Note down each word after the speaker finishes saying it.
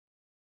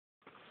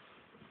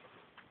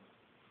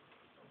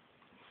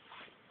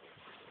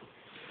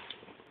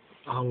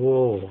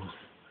Awo,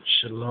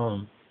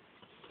 shalom,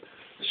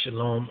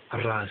 shalom,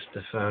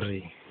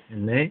 RASTAFARI,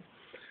 ne,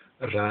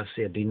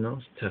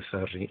 Rasiadinos,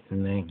 Tafari,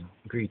 ne.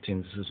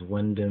 Greetings, this is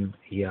Wyndham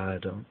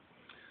Yadam.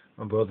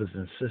 My brothers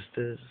and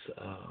sisters,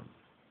 I'd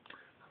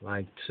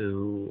like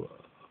to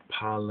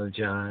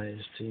apologize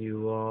to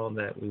you all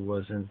that we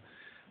wasn't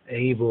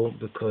able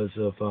because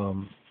of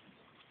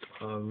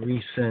a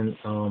recent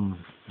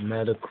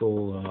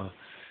medical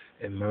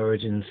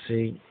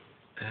emergency,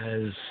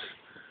 as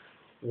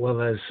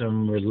well as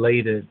some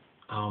related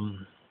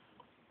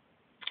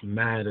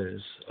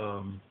matters,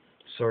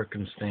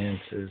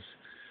 circumstances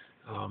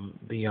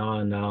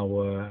beyond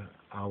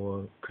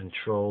our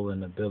control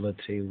and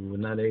ability. We were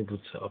not able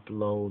to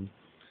upload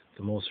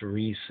the most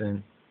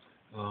recent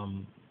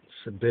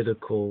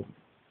sabbatical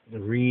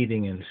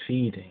reading and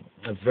feeding,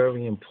 a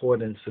very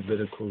important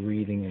sabbatical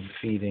reading and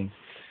feeding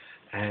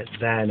at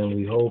that, and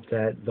we hope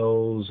that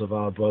those of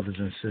our brothers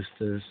and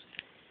sisters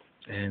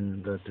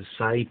and the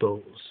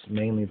disciples,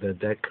 mainly the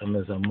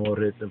Dekamas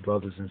Amorit, the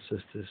brothers and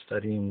sisters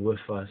studying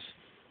with us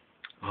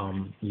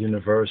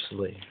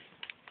universally,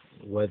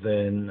 whether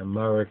in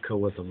America,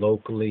 whether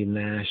locally,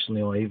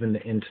 nationally, or even the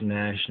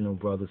international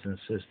brothers and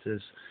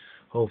sisters,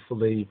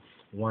 hopefully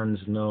ones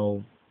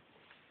know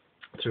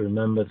to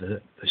remember the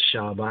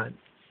Shabbat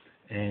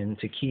and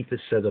to keep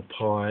it set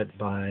apart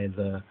by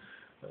the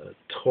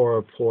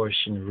Torah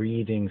portion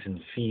readings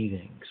and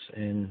feedings.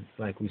 And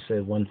like we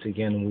said, once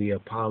again, we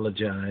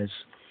apologize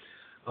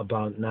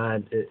about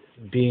not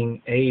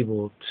being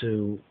able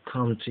to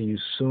come to you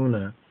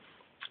sooner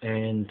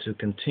and to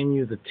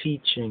continue the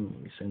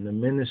teachings and the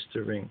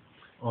ministering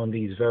on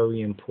these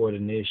very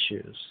important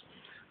issues.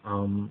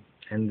 And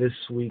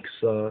this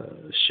week's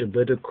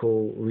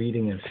Shabbatical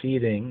reading and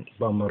feeding,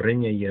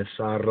 Bamarinya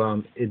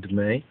Yesaram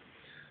Idme,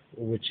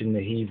 which in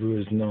the Hebrew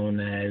is known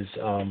as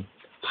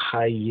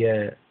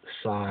Haye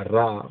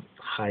Sarah,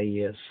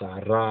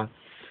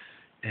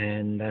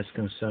 and that's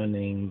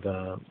concerning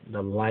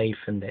the life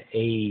and the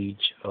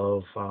age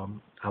of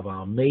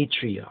our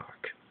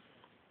matriarch,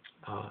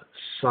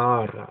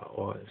 Sarah,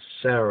 or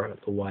Sarah,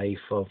 the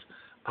wife of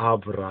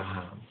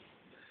Abraham.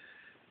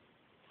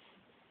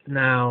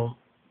 Now,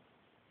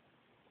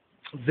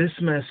 this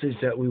message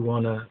that we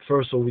want to,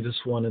 first of all, we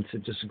just wanted to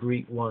just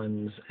greet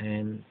ones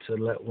and to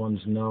let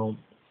ones know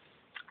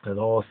that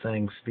all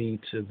thanks be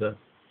to the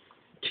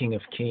King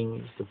of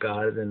Kings, the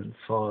God and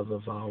Father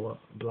of our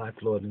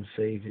Black Lord and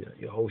Savior,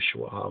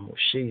 Yehoshua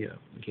HaMoshiach,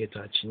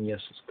 Getachin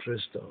Jesus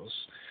Christos,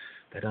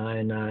 that I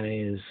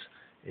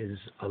is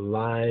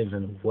alive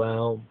and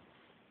well.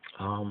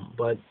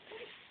 But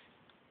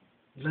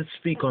let's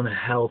speak on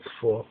health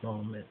for a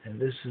moment, and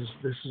this is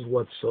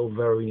what's so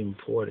very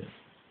important.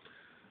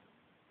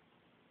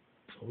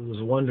 We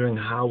was wondering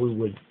how we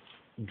would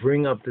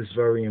bring up this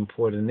very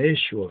important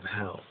issue of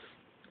health,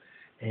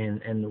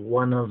 and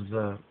one of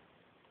the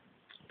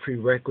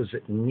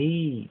prerequisite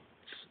needs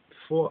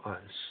for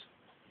us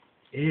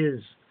is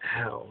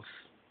health,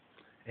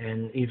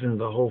 and even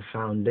the whole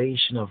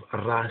foundation of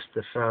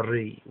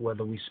Rastafari,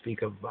 whether we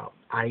speak about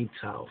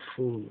Aital,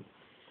 food,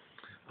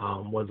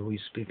 whether we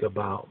speak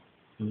about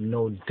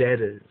no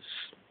debtors,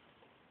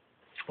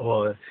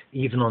 or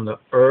even on the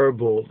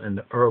herbal and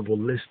the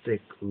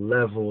herbalistic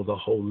level, the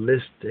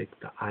holistic,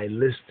 the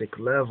ilistic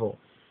level,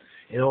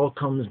 it all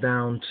comes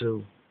down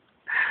to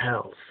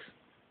health.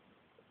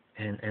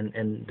 And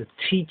the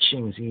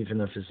teachings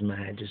even of His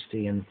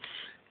Majesty, and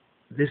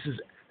this is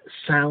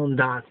sound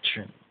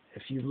doctrine.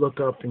 If you look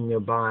up in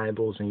your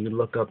Bibles and you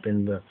look up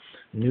in the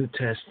New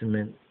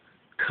Testament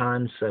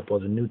concept or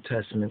the New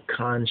Testament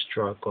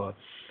construct, or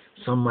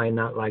some might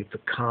not like the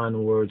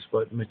con words,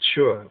 but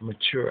mature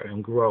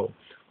and grow,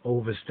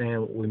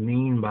 understand what we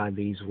mean by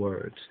these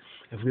words.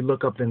 If we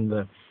look up in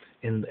the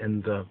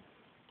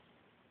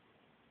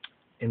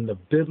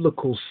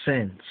biblical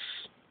sense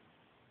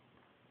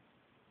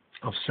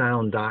of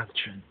sound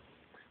doctrine,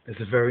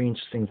 there's a very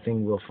interesting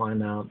thing we'll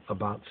find out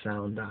about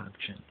sound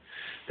doctrine.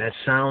 That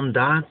sound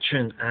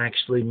doctrine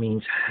actually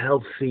means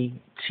healthy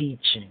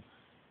teaching.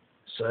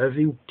 So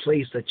every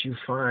place that you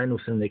find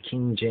within the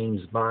King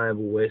James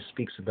Bible where it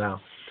speaks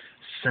about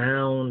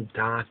sound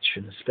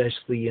doctrine,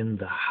 especially in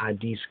the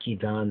Hadith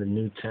Kidan, the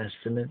New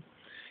Testament,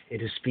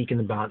 it is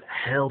speaking about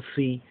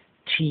healthy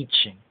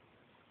teaching.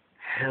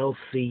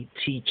 Healthy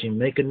teaching.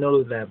 Make a note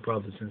of that,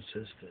 brothers and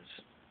sisters.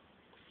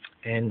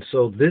 And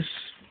so this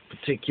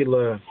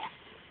particular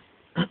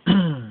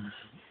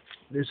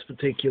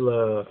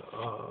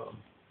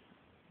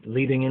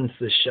leading into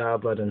the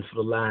Shabbat and for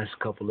the last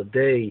couple of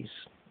days,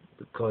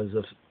 because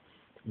of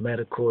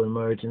medical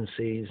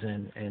emergencies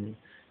and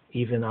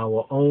even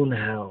our own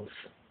health,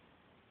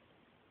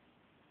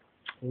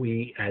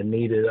 we had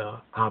needed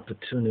an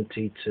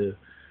opportunity to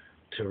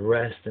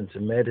rest and to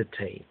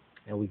meditate.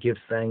 And we give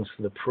thanks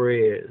for the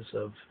prayers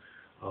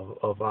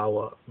of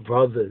our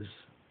brothers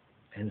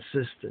and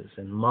sisters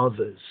and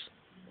mothers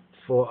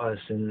for us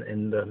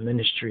in the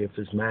ministry of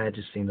His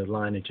Majesty in the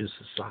Lineage of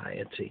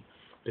Society,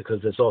 because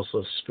there's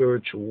also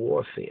spiritual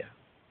warfare.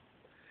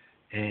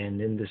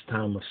 And in this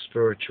time of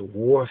spiritual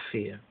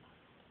warfare,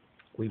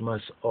 we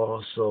must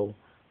also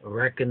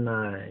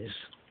recognize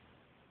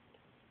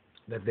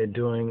that they're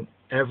doing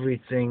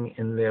everything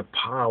in their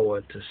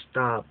power to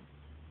stop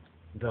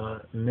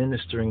the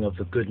ministering of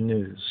the good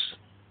news.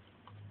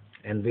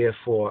 And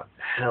therefore,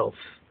 health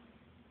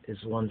is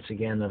once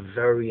again a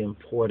very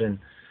important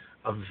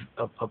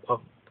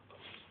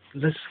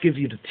let's give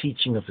you the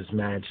teaching of His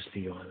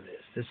Majesty on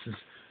this. This is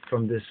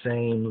from this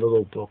same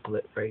little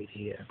booklet right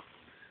here,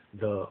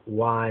 The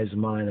Wise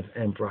Mind of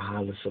Emperor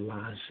Haile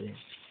Selassie.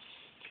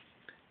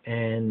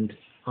 And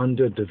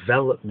under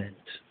development,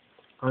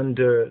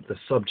 under the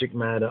subject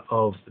matter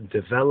of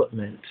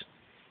development,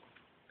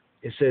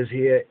 it says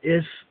here,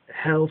 if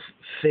health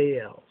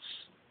fails,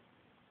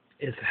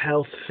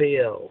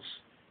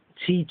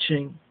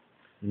 teaching,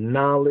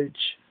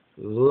 knowledge,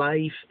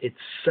 life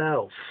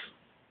itself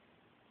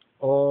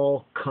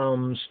all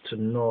comes to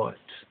naught.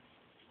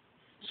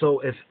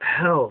 So if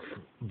health,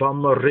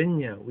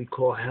 Bamarinya, we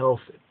call health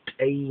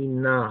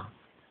Teina,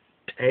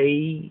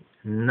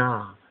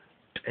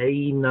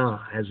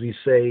 as we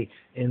say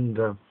in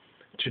the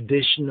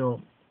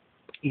traditional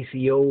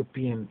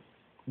Ethiopian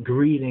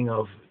greeting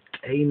of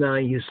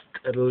Teina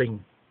Yisterling,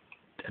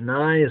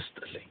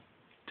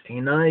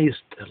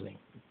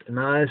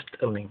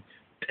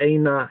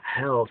 Teina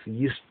health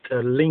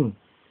Yisterling.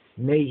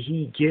 May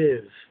He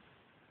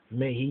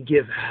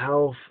give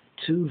health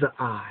to the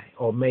I,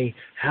 or may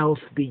health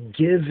be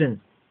given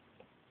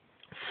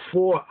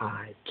for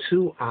I,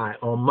 to I,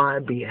 on my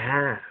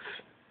behalf.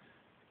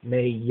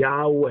 May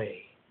Yahweh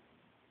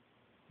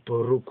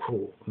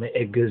Baruchu, may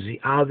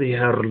Egeziavi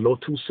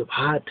Herlotu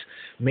Subhat,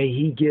 may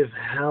He give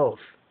health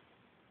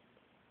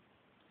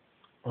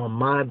on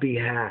my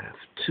behalf,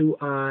 to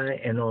I,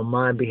 and on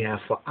my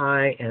behalf, for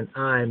I and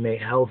I may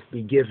health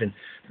be given.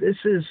 This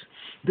is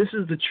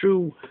the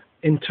true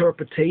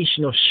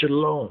interpretation of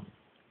shalom.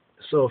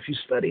 So if you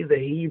study the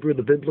Hebrew,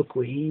 the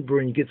biblical Hebrew,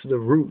 and you get to the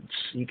roots,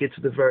 you get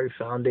to the very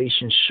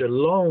foundation,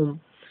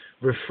 shalom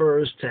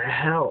refers to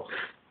health.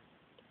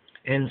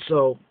 And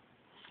so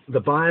the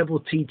Bible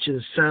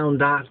teaches sound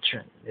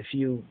doctrine. If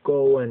you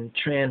go and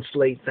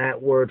translate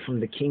that word from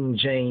the King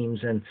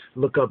James and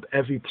look up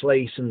every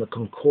place in the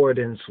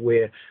concordance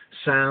where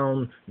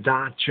sound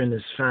doctrine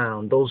is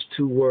found, those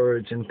two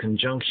words in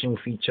conjunction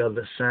with each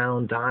other,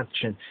 sound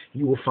doctrine,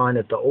 you will find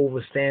that the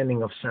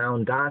overstanding of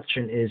sound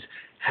doctrine is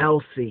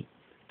healthy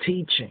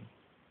teaching.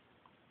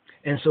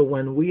 And so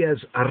when we as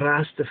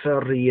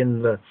RASTAFARI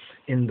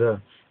in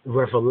the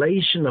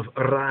revelation of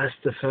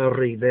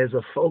RASTAFARI, there's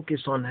a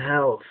focus on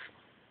health.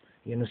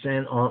 You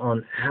understand?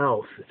 On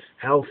health.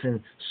 Health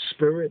in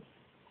spirit,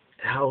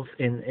 health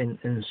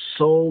in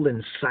soul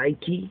and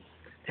psyche,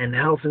 and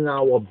health in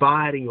our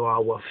body or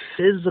our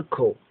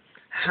physical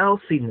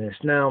healthiness.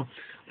 Now,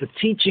 the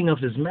teaching of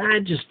His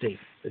Majesty,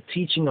 the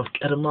teaching of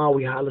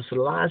Kedamawi Haile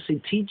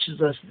Selassie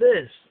teaches us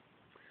this.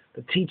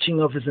 The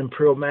teaching of His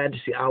Imperial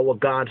Majesty, our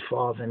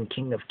Godfather and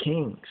King of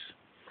Kings.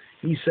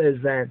 He says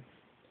that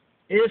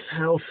if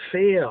health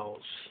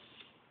fails,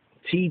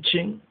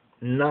 teaching,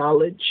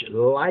 knowledge,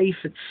 life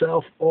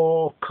itself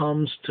all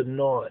comes to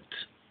naught.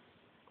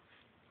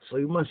 So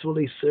you must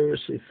really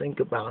seriously think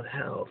about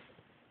health.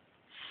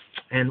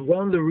 And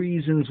one of the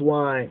reasons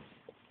why,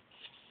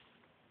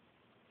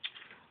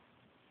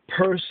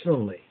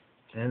 personally,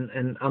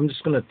 and I'm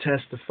just going to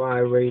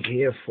testify right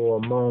here for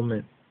a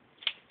moment,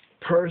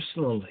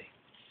 personally,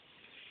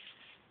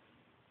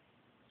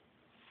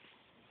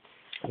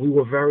 we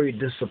were very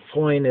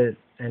disappointed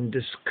and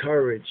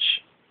discouraged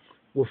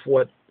with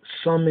what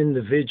some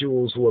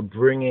individuals were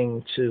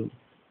bringing to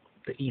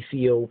the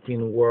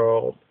Ethiopian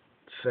World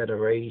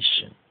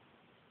Federation.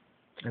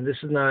 And this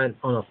is not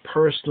on a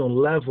personal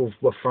level,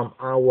 but from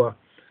our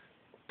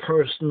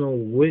personal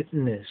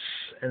witness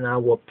and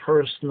our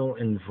personal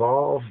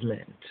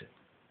involvement,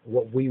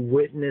 what we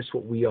witnessed,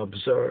 what we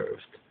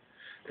observed.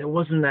 There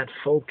wasn't that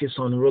focus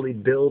on really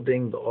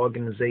building the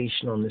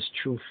organization on this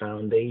true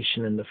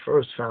foundation. And the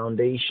first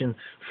foundation,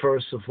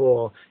 first of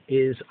all,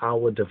 is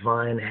our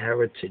divine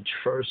heritage,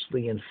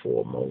 firstly and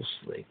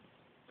foremostly.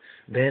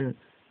 Then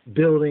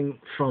building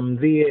from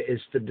there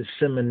is the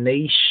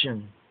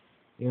dissemination,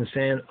 you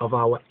understand, of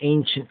our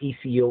ancient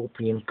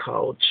Ethiopian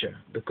culture,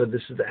 because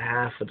this is the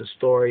half of the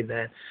story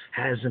that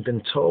hasn't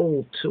been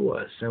told to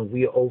us. And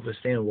we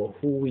understand, well,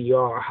 who we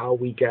are, how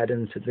we got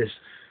into this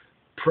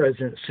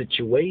present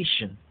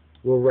situation.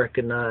 We'll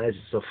recognize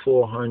it's a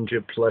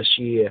 400+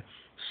 year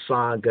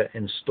saga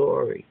and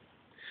story.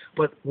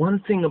 But one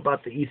thing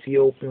about the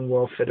Ethiopian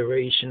World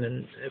Federation,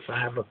 and if I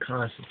have a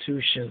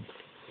constitution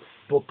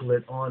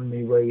booklet on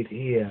me right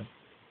here,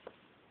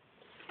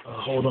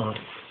 hold on.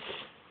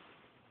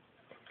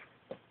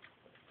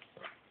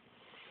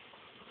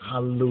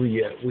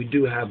 Hallelujah. We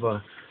do have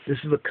this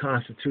is a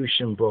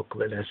constitution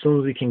booklet. As soon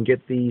as we can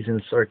get these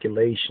in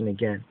circulation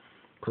again,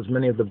 because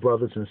many of the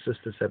brothers and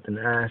sisters have been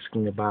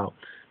asking about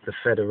the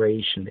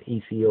Federation, the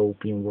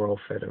Ethiopian World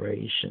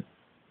Federation.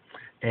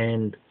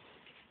 And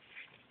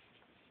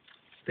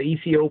the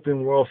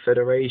Ethiopian World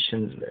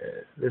Federation,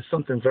 there's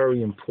something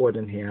very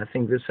important here. I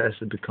think this has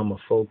to become a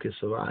focus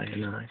of I.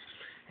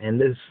 And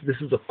this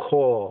is a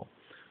call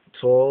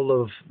to all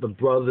of the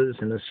brothers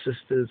and the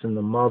sisters and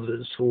the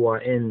mothers who are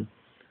in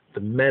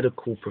the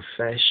medical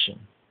profession,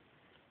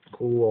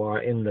 who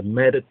are in the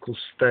medical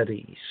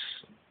studies,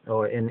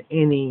 or in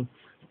any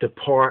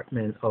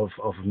department of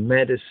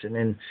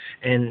medicine.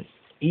 And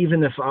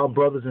even if our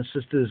brothers and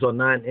sisters are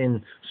not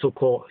in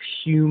so-called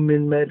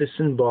human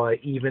medicine, but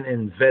even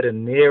in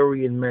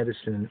veterinarian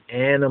medicine,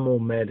 animal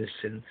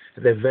medicine,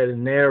 they're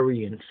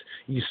veterinarians,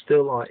 you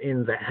still are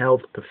in the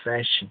health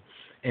profession.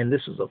 And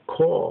this is a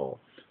call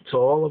to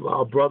all of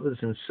our brothers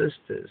and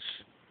sisters.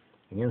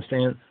 You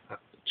understand?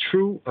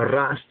 True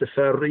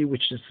RASTAFARI,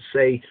 which is to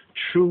say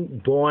true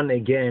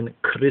born-again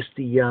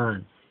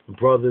Christian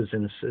brothers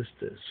and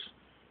sisters.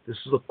 This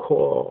is a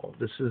call.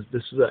 This is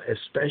a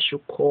special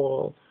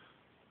call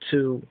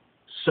to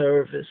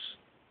service,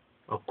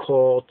 a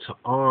call to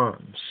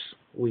arms.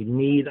 We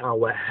need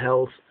our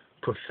health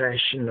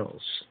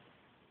professionals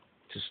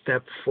to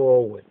step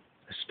forward,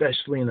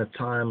 especially in a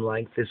time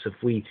like this, if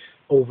we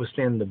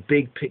understand the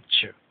big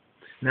picture.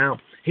 Now,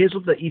 here's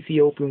what the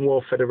Ethiopian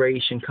World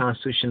Federation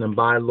Constitution and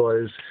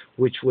Bylaws,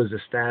 which was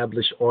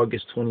established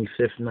August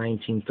 25th,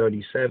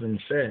 1937,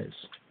 says.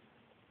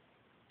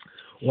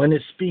 When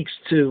it speaks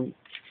to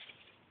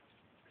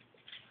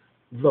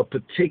the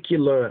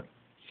particular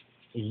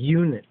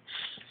units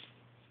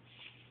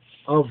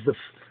of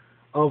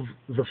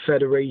the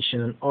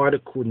Federation in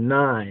Article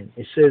 9,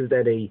 it says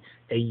that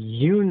a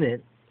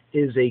unit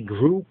is a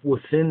group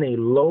within a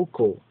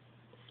local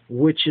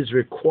which is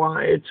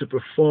required to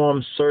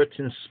perform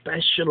certain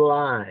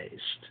specialized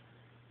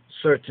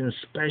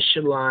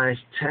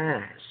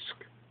tasks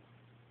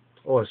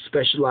or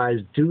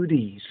specialized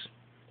duties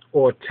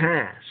or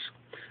tasks.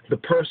 The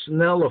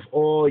personnel of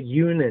all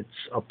units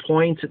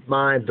appointed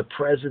by the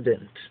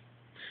President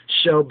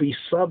shall be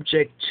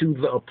subject to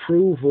the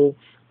approval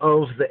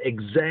of the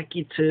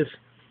Executive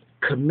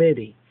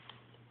Committee.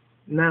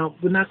 Now,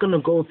 we're not going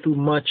to go through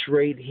much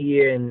right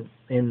here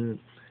in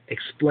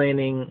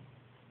explaining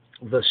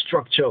the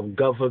structure of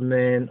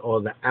government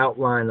or the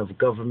outline of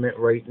government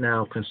right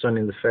now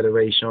concerning the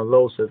Federation,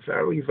 although it's a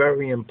very,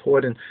 very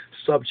important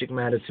subject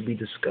matter to be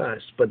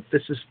discussed. But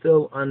this is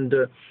still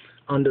under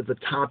the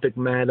topic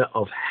matter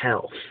of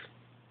health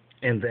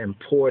and the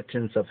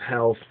importance of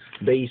health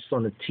based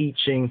on the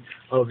teaching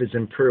of His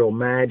Imperial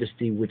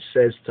Majesty, which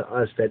says to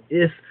us that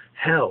if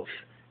health,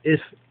 if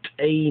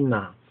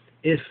Taina,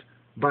 if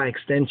by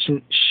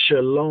extension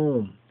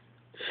Shalom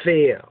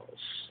fails,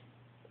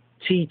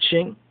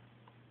 teaching,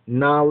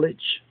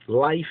 knowledge,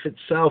 life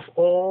itself,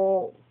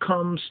 all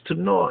comes to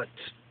naught.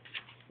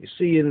 You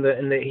see, in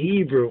the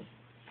Hebrew,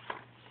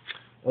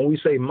 when we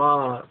say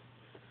ma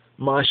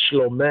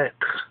shlomek,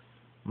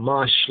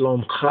 ma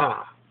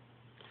shlomcha,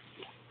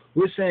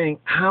 we're saying,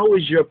 how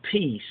is your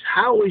peace?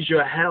 How is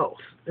your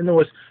health? In other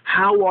words,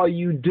 how are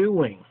you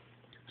doing?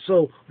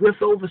 So with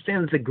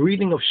understanding that the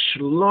greeting of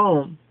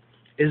shalom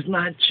is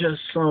not just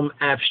some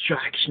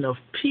abstraction of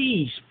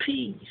peace,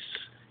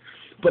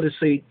 but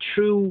it's a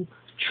true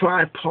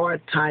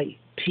tripartite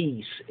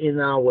peace in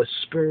our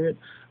spirit,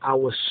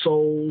 our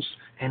souls,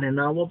 and in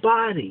our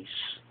bodies.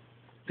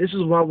 This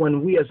is why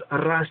when we as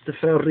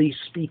Rastafari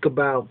speak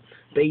about,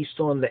 based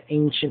on the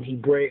ancient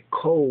Hebraic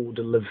code,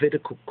 the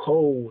Levitical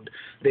code,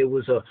 there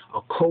was a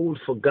code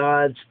for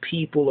God's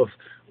people of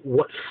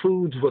what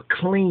foods were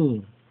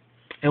clean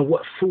and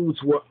what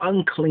foods were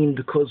unclean,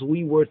 because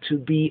we were to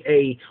be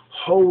a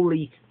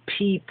holy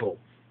people,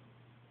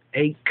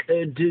 a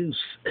kedus,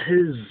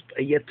 hizb,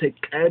 a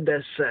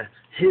yetekadasa,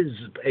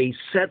 hizb, a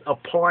set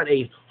apart,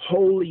 a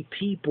holy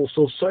people.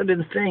 So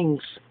certain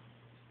things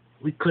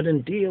we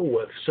couldn't deal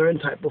with, certain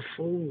type of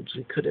foods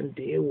we couldn't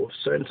deal with,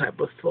 certain type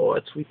of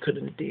thoughts we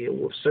couldn't deal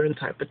with, certain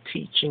type of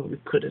teaching we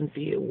couldn't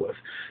deal with.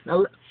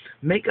 Now,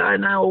 make I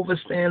now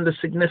understand the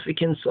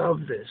significance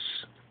of this,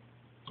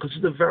 because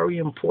it's a very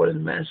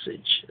important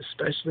message,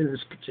 especially in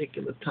this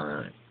particular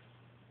time.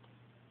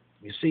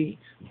 You see,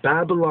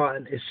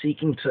 Babylon is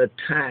seeking to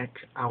attack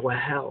our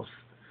health,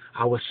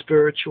 our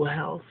spiritual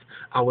health,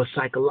 our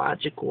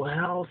psychological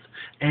health,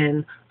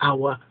 and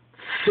our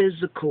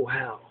physical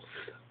health.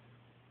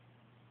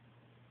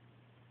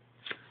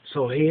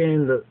 So here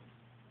in the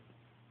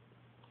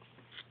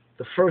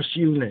first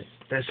unit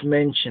that's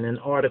mentioned in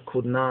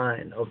Article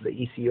 9 of the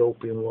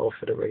Ethiopian World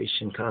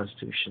Federation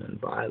Constitution and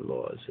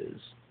Bylaws is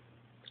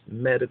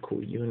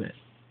medical unit.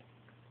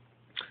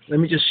 Let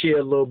me just share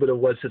a little bit of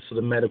what it says for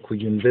the medical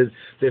unit.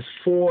 There's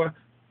 4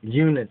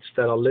 units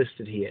that are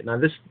listed here. Now,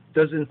 this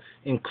doesn't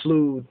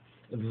include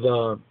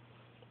the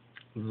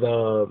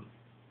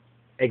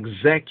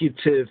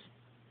executive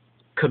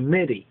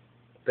committee.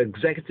 The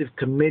executive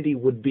committee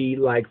would be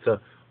like the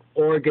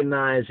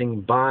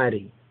organizing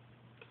body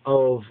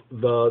of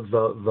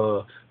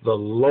the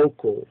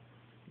local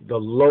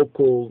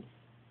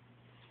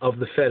of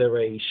the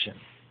Federation.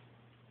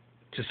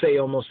 To say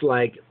almost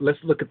like, let's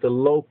look at the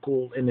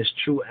local in its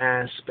true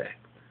aspect.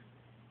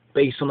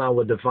 Based on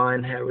our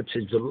divine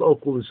heritage, the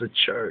local is a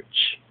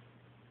church.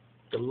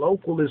 The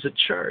local is a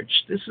church.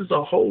 This is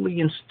a holy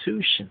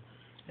institution.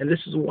 And this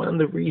is one of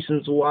the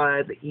reasons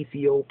why the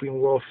Ethiopian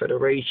World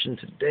Federation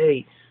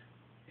today,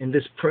 in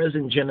this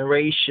present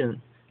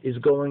generation, is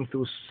going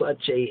through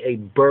such a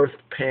birth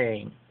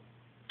pang,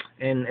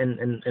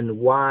 and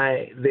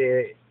why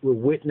we're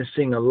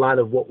witnessing a lot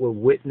of what we're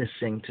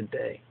witnessing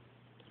today.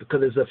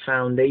 Because there's a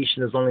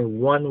foundation, there's only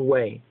one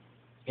way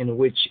in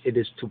which it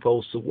is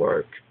supposed to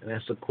work, and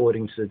that's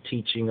according to the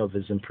teaching of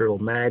His Imperial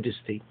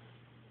Majesty,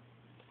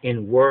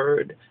 in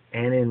word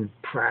and in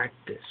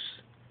practice,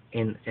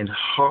 in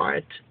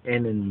heart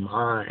and in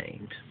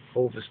mind.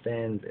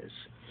 Understand this.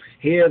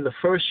 Here, the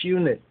first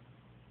unit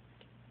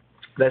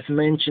that's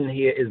mentioned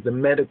here is the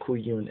medical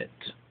unit.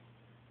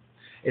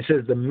 It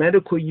says the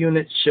medical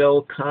unit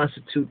shall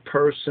constitute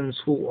persons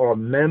who are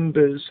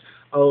members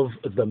of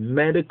the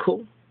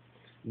medical,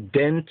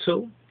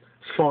 dental,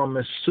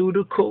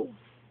 pharmaceutical,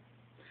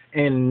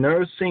 and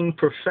nursing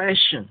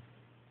profession.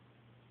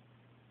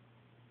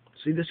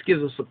 See, this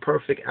gives us a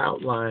perfect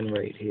outline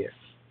right here.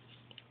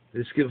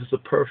 This gives us a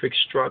perfect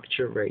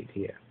structure right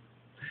here.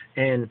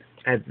 And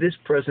at this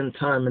present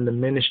time in the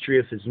ministry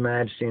of His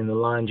Majesty and the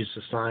Lanja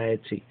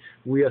Society,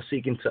 we are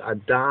seeking to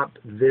adopt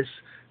this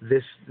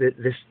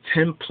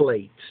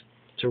template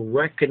to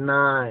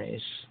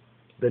recognize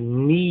the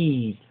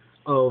need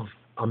of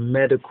a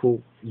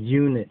medical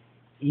unit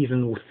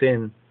even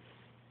within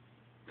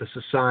the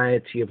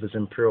society of His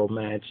Imperial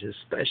Majesty,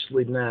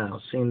 especially now,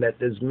 seeing that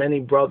there's many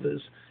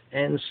brothers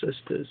and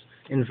sisters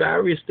in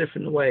various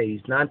different ways,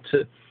 not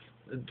to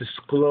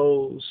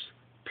disclose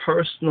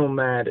personal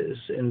matters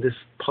in this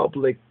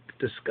public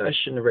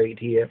discussion right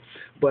here,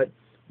 but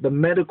the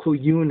medical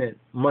unit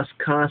must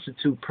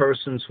constitute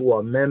persons who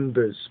are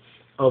members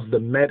of the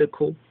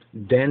medical,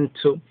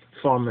 dental,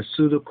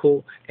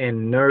 pharmaceutical,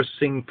 and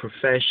nursing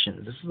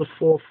professions. This is a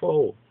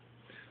fourfold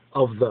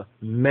of the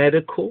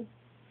medical,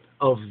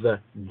 of the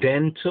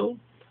dental,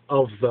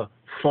 of the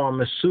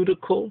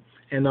pharmaceutical,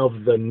 and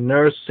of the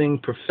nursing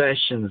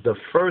professions. The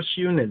first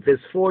unit, there's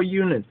 4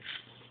 units.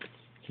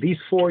 These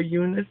 4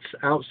 units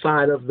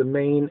outside of the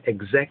main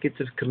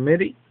executive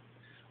committee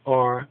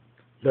are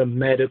the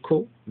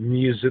medical,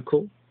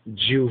 musical,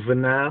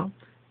 juvenile,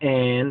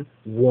 and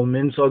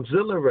women's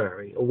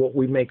auxiliary, or what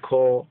we may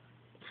call,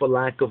 for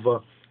lack of a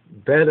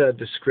better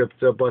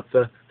descriptor, but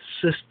the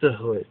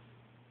sisterhood.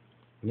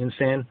 You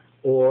understand?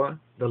 Or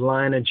the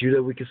line of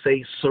Judah, we could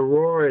say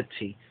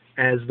sorority,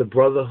 as the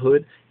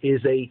brotherhood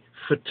is a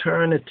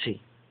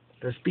fraternity.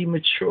 Let's be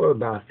mature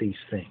about these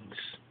things.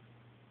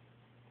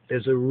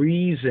 There's a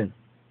reason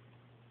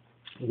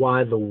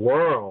why the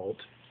world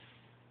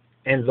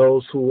and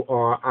those who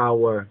are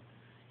our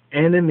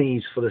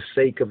enemies for the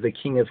sake of the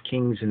King of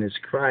Kings and His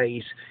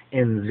Christ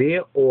and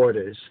their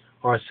orders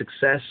are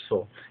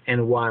successful,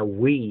 and why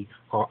we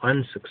are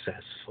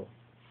unsuccessful.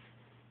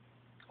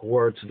 A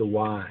word to the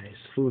wise,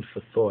 food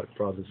for thought,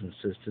 brothers and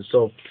sisters.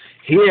 So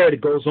here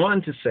it goes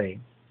on to say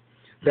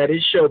that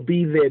it shall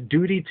be their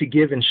duty to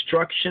give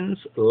instructions,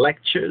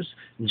 lectures,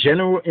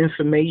 general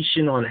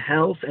information on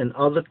health and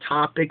other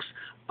topics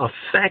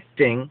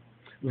affecting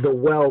the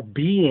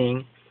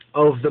well-being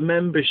of the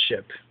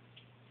membership.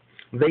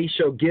 They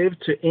shall give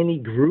to any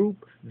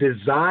group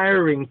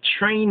desiring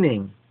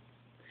training,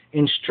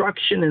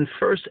 instruction in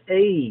first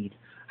aid,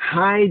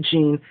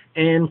 hygiene,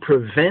 and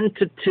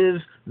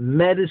preventative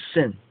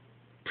medicine.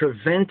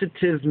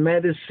 Preventative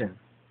medicine.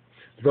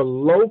 The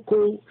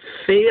local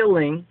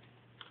failing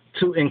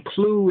to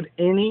include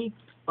any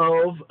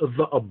of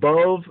the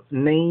above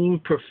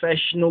named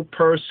professional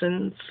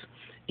persons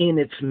in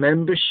its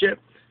membership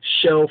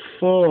shall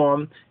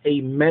form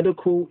a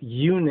medical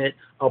unit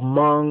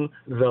among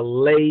the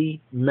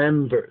lay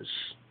members.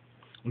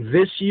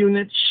 This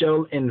unit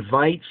shall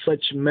invite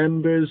such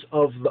members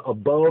of the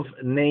above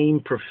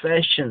named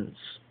professions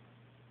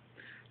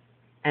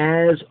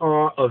as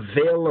are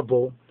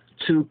available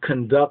to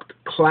conduct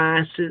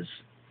classes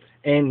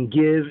and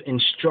give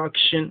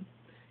instruction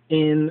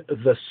in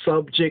the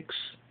subjects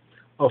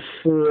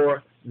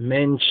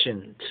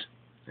aforementioned.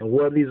 And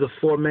what are these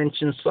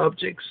aforementioned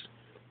subjects?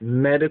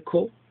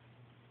 Medical,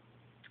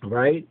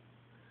 right?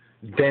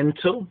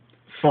 Dental,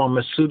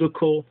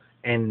 pharmaceutical,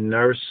 and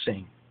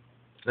nursing.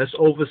 Let's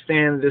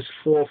understand this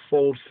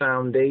fourfold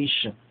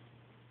foundation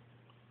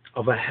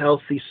of a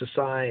healthy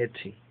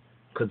society,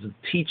 because the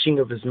teaching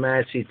of His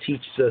Majesty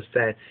teaches us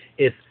that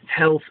if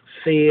health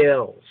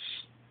fails,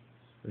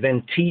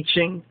 then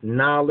teaching,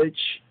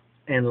 knowledge,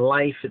 and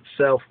life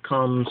itself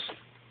comes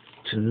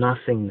to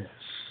nothingness.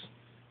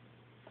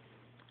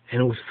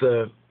 And with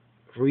the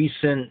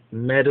recent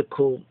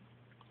medical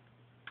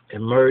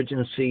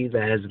emergency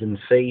that has been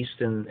faced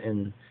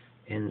in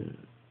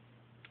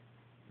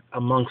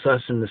amongst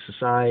us in the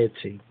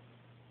society,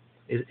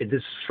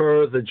 this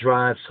further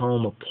drives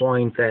home a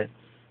point that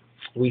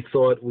we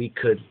thought we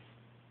could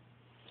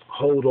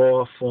hold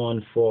off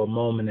on for a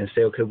moment and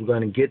say, okay, we're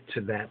going to get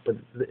to that. But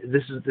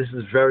this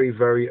is very,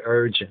 very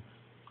urgent.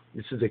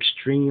 This is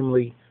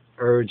extremely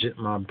urgent,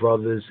 my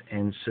brothers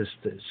and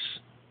sisters.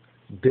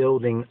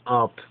 Building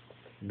up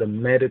the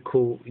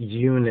medical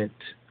unit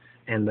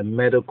and the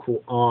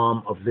medical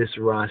arm of this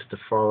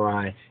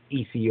Rastafari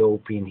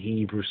Ethiopian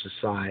Hebrew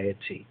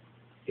society.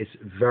 It's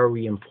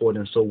very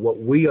important. So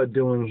what we are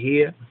doing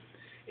here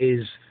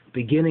is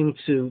beginning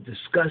to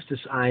discuss this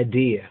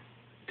idea,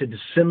 to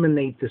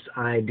disseminate this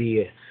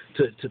idea,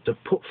 to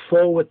put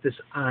forward this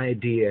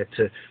idea,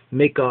 to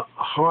make a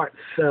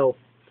heartfelt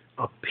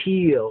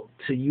appeal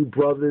to you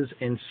brothers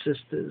and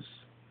sisters,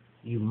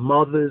 you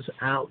mothers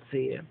out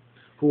there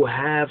who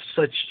have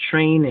such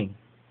training,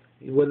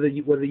 whether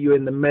you're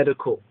in the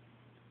medical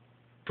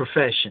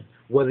profession,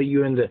 whether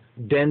you're in the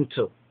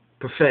dental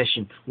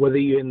profession, whether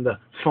you're in the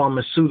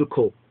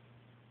pharmaceutical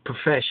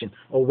profession,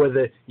 or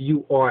whether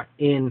you are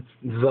in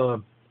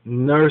the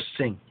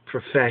nursing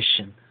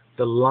profession.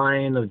 The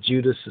Lion of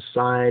Judah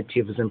Society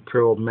of His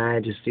Imperial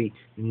Majesty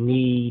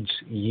needs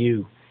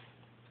you.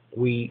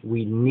 We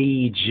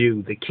need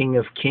you. The King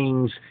of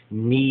Kings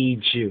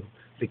needs you.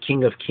 The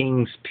King of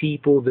Kings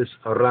people, this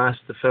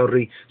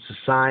Rastafari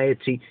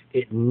society,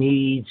 it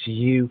needs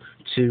you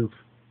to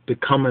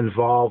become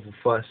involved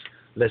with us.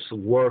 Let's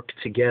work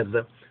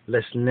together.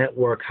 Let's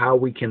network how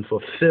we can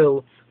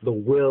fulfill the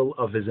will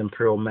of His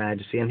Imperial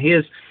Majesty. And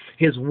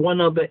here's one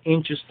other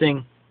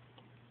interesting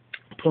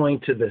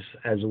point to this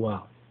as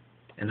well.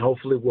 And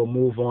hopefully we'll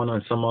move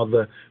on some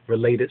other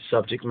related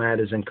subject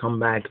matters and come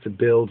back to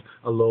build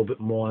a little bit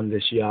more on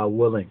this, Yah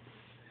willing.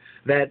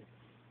 That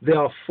there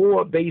are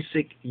 4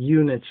 basic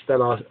units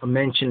that are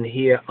mentioned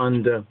here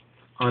under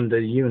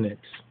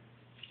units.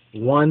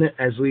 One,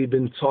 as we've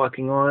been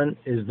talking on,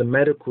 is the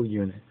medical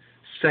unit.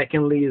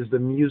 Secondly is the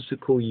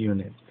musical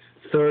unit.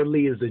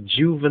 Thirdly is the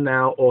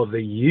juvenile or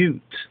the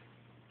youth,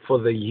 for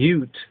the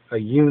youth, a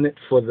unit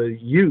for the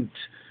youth.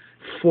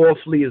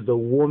 Fourthly is the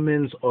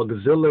woman's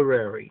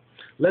auxiliary.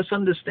 Let's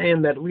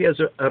understand that we as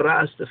a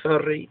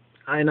Rastafari,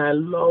 and I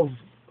love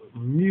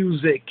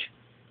music,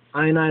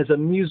 and as a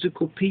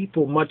musical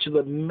people, much of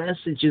the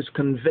message is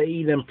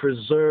conveyed and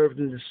preserved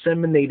and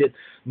disseminated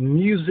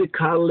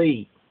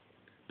musically.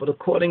 But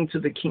according to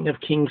the King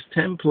of Kings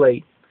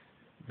template,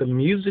 the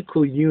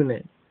musical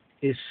unit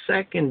is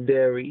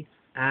secondary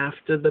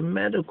after the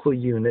medical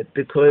unit,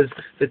 because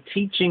the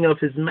teaching of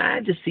His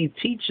Majesty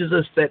teaches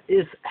us that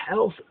if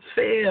health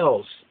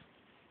fails,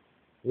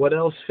 what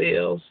else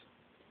fails?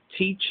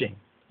 Teaching,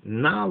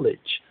 knowledge,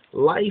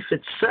 life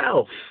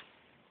itself.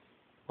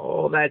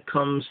 All that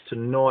comes to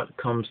naught,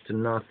 comes to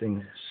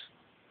nothingness.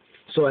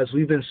 So as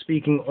we've been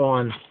speaking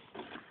on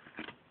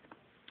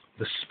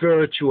the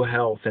spiritual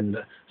health and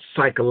the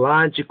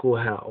psychological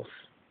health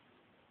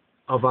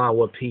of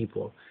our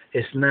people,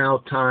 it's now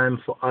time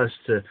for us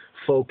to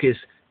focus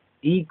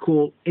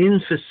equal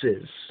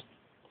emphasis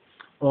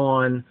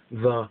on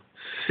the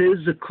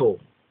physical,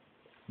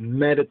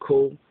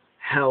 medical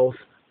health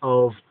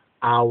of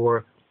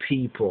our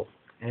people.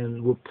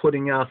 And we're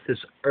putting out this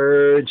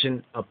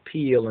urgent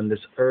appeal and this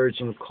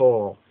urgent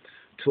call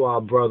to our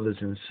brothers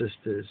and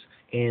sisters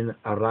in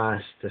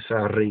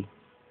Rastafari.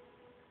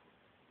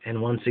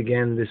 And once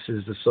again, this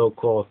is the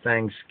so-called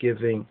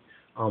Thanksgiving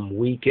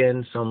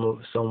weekend.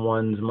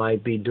 Someone's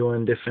might be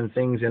doing different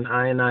things, and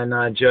I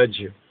not judge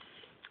you.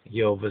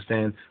 You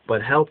understand?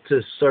 But help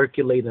to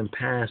circulate and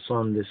pass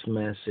on this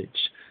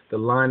message. The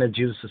Lion of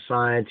Judah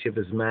Society of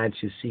His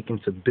Majesty is seeking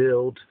to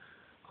build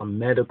a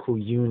medical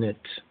unit.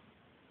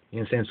 You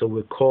understand? So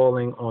we're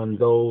calling on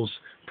those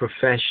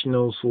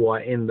professionals who are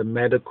in the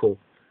medical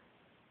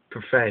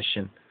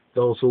profession,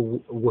 those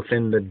who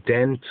within the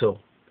dental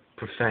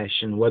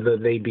profession, whether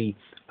they be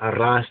a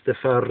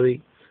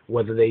Rastafari,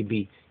 whether they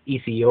be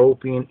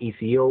Ethiopian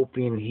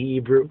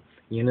Hebrew,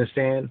 you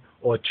understand,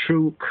 or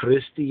true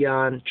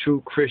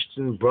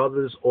Christian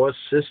brothers or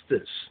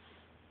sisters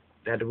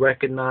that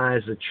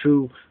recognize the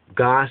true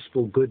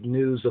gospel good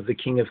news of the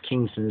King of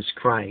Kings and His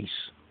Christ.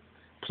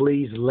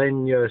 Please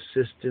lend your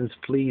assistance.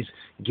 Please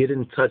get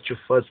in touch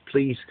with us.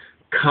 Please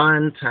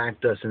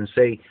contact us and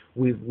say,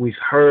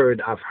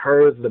 I've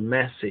heard the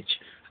message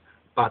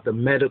about the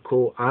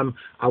medical.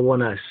 I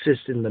want to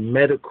assist in the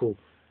medical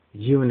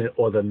unit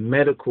or the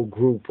medical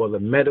group or the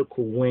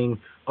medical wing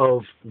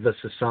of the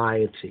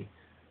society.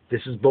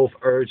 This is both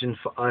urgent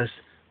for us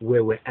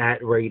where we're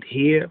at right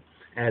here,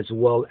 as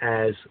well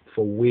as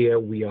for where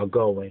we are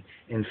going.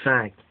 In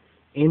fact,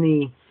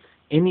 any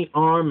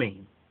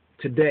army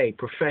today,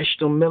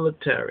 professional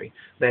military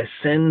that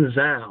sends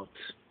out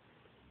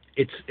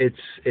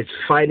its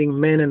fighting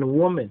men and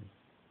women,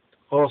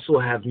 also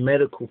have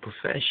medical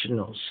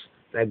professionals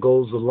that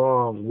goes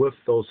along with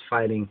those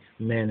fighting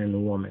men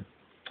and women.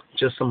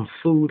 Just some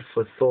food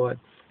for thought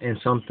and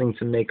something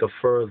to make a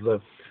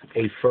further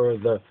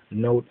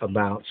note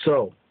about.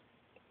 So,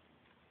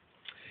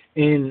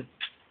 in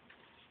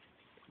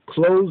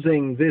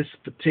closing this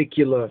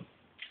particular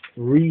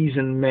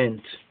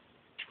reasonment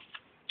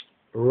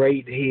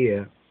right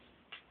here,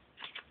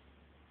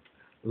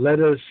 let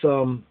us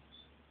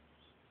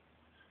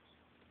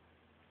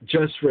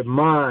just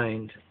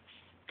remind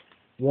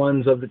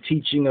ones of the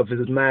teaching of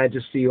His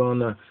Majesty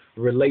on a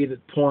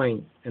related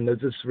point, and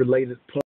this related point